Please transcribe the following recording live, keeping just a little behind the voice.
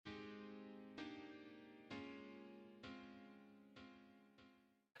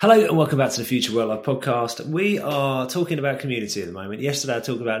Hello and welcome back to the Future World Life podcast. We are talking about community at the moment. Yesterday I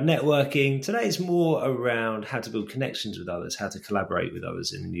talked about networking. Today it's more around how to build connections with others, how to collaborate with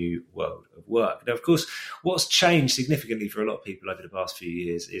others in the new world of work. Now, of course, what's changed significantly for a lot of people over the past few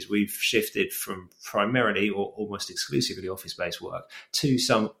years is we've shifted from primarily or almost exclusively office-based work to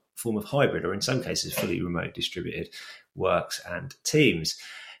some form of hybrid, or in some cases fully remote distributed works and teams.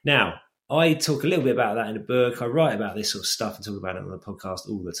 Now, I talk a little bit about that in the book. I write about this sort of stuff and talk about it on the podcast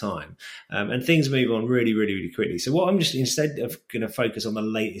all the time. And things move on really, really, really quickly. So what I'm just, instead of going to focus on the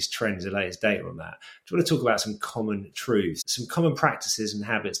latest trends, the latest data on that, I just want to talk about some common truths, some common practices and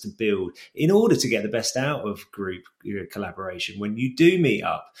habits to build in order to get the best out of group collaboration when you do meet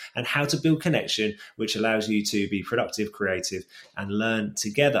up, and how to build connection, which allows you to be productive, creative, and learn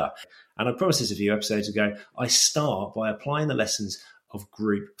together. And I promised this a few episodes ago. I start by applying the lessons of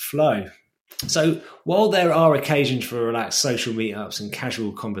group flow. So while there are occasions for relaxed social meetups and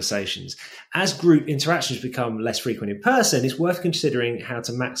casual conversations, as group interactions become less frequent in person, it's worth considering how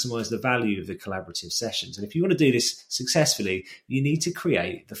to maximize the value of the collaborative sessions. And if you want to do this successfully, you need to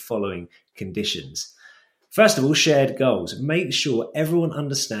create the following conditions. First of all, shared goals. Make sure everyone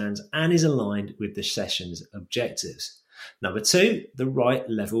understands and is aligned with the session's objectives. Number two, the right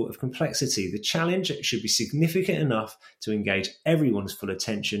level of complexity. The challenge should be significant enough to engage everyone's full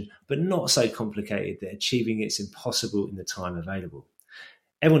attention, but not so complicated that achieving it's impossible in the time available.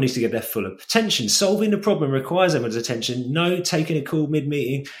 Everyone needs to get their full attention. Solving the problem requires everyone's attention. No taking a call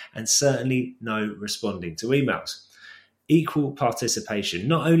mid-meeting, and certainly no responding to emails. Equal participation.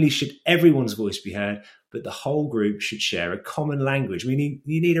 Not only should everyone's voice be heard, but the whole group should share a common language. You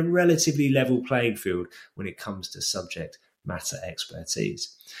need a relatively level playing field when it comes to subject matter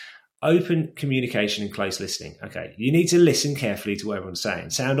expertise. Open communication and close listening. Okay, you need to listen carefully to what everyone's saying.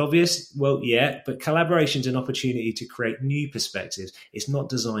 Sound obvious? Well, yeah, but collaboration is an opportunity to create new perspectives. It's not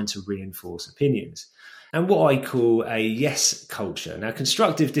designed to reinforce opinions. And what I call a yes culture. Now,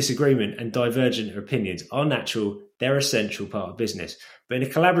 constructive disagreement and divergent opinions are natural. They're an essential part of business. But in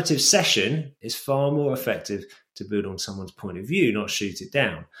a collaborative session, it's far more effective to build on someone's point of view, not shoot it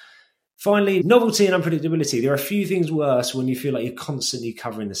down. Finally, novelty and unpredictability. There are a few things worse when you feel like you're constantly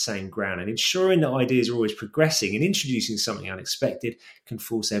covering the same ground, and ensuring that ideas are always progressing and introducing something unexpected can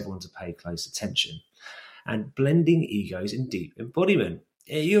force everyone to pay close attention. And blending egos in deep embodiment.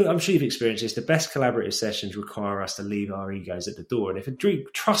 I'm sure you've experienced this. The best collaborative sessions require us to leave our egos at the door. And if a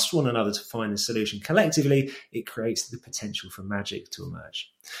group trusts one another to find the solution collectively, it creates the potential for magic to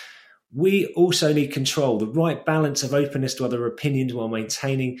emerge. We also need control, the right balance of openness to other opinions while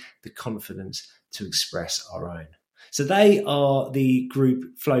maintaining the confidence to express our own. So they are the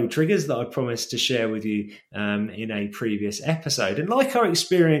group flow triggers that I promised to share with you in a previous episode. And like our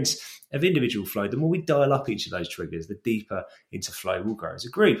experience of individual flow, the more we dial up each of those triggers, the deeper into flow we'll grow as a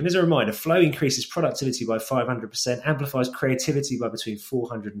group. And as a reminder, flow increases productivity by 500%, amplifies creativity by between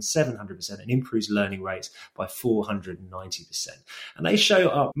 400 and 700%, and improves learning rates by 490%. And they show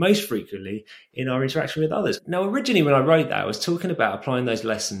up most frequently in our interaction with others. Now, originally when I wrote that, I was talking about applying those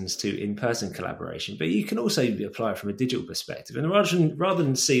lessons to in-person collaboration, but you can also apply it from a digital perspective. And rather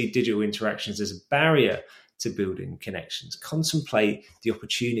than see digital interactions as a barrier to building connections, contemplate the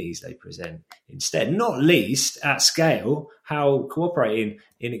opportunities they present instead, not least at scale, how cooperating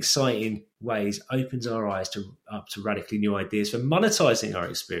in exciting ways opens our eyes up to radically new ideas for monetizing our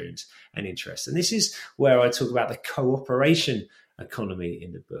experience and interests. And this is where I talk about the cooperation economy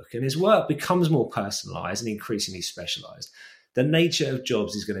in the book. And as work becomes more personalized and increasingly specialized, the nature of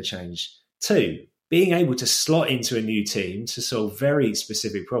jobs is going to change too. Being able to slot into a new team to solve very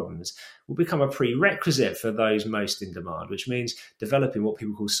specific problems will become a prerequisite for those most in demand, which means developing what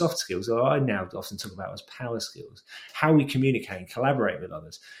people call soft skills, or I now often talk about as power skills. How we communicate and collaborate with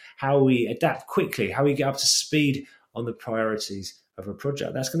others, how we adapt quickly, how we get up to speed on the priorities of a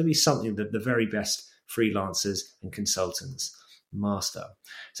project. That's going to be something that the very best freelancers and consultants master.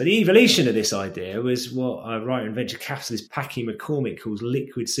 So the evolution of this idea was what a writer and venture capitalist Packy McCormick calls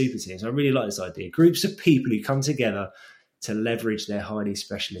liquid super teams. I really like this idea. Groups of people who come together to leverage their highly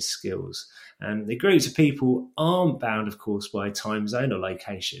specialist skills. And the groups of people aren't bound, of course, by time zone or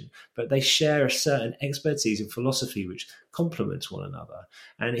location, but they share a certain expertise and philosophy which complements one another.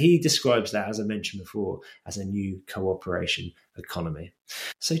 And he describes that, as I mentioned before, as a new cooperation economy.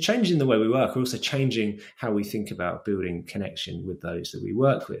 So changing the way we work, we're also changing how we think about building connection with those that we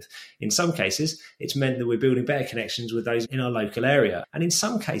work with. In some cases, it's meant that we're building better connections with those in our local area. And in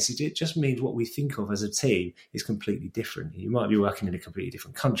some cases, it just means what we think of as a team is completely different. You might be working in a completely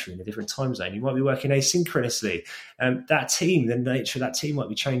different country, in a different time zone. You might be working asynchronously. That team, the nature of that team might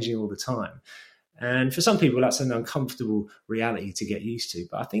be changing all the time. And for some people, that's an uncomfortable reality to get used to.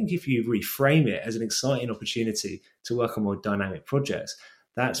 But I think if you reframe it as an exciting opportunity to work on more dynamic projects,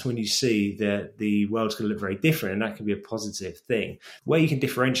 that's when you see that the world's going to look very different, and that can be a positive thing. Where you can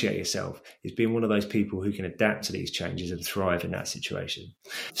differentiate yourself is being one of those people who can adapt to these changes and thrive in that situation.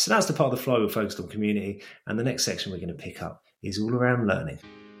 So that's the part of the flow we're focused on community. And the next section we're going to pick up is all around learning.